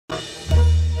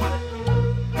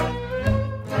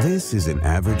This is an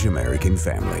average American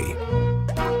family.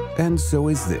 And so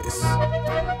is this.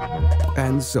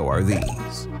 And so are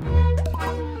these.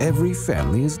 Every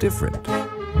family is different.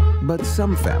 But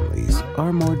some families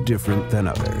are more different than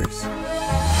others.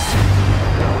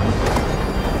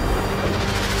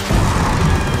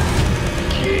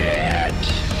 Get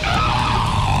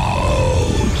out!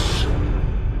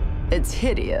 It's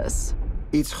hideous.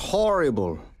 It's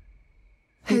horrible.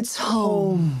 It's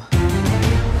home.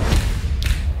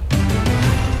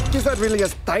 Is that really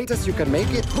as tight as you can make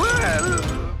it? Well...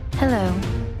 Hello.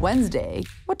 Wednesday,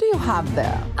 what do you have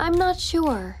there? I'm not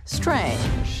sure.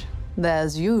 Strange.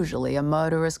 There's usually a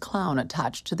murderous clown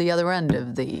attached to the other end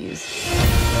of these.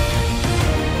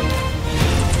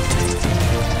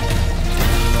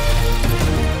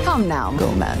 Come now,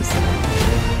 Gomez.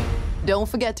 Don't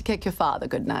forget to kick your father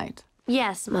goodnight.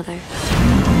 Yes, Mother.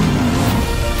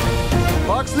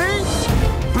 Boxley,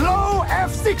 blow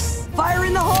F6! Fire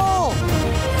in the hole!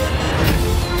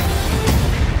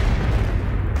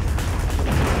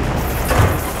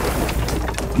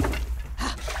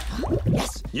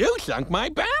 Yes, you sunk my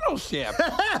battleship.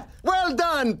 Well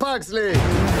done, Pugsley!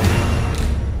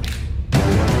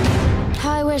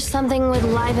 How I wish something would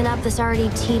liven up this already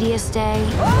tedious day.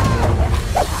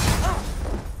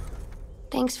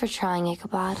 Thanks for trying,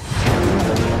 Ichabod.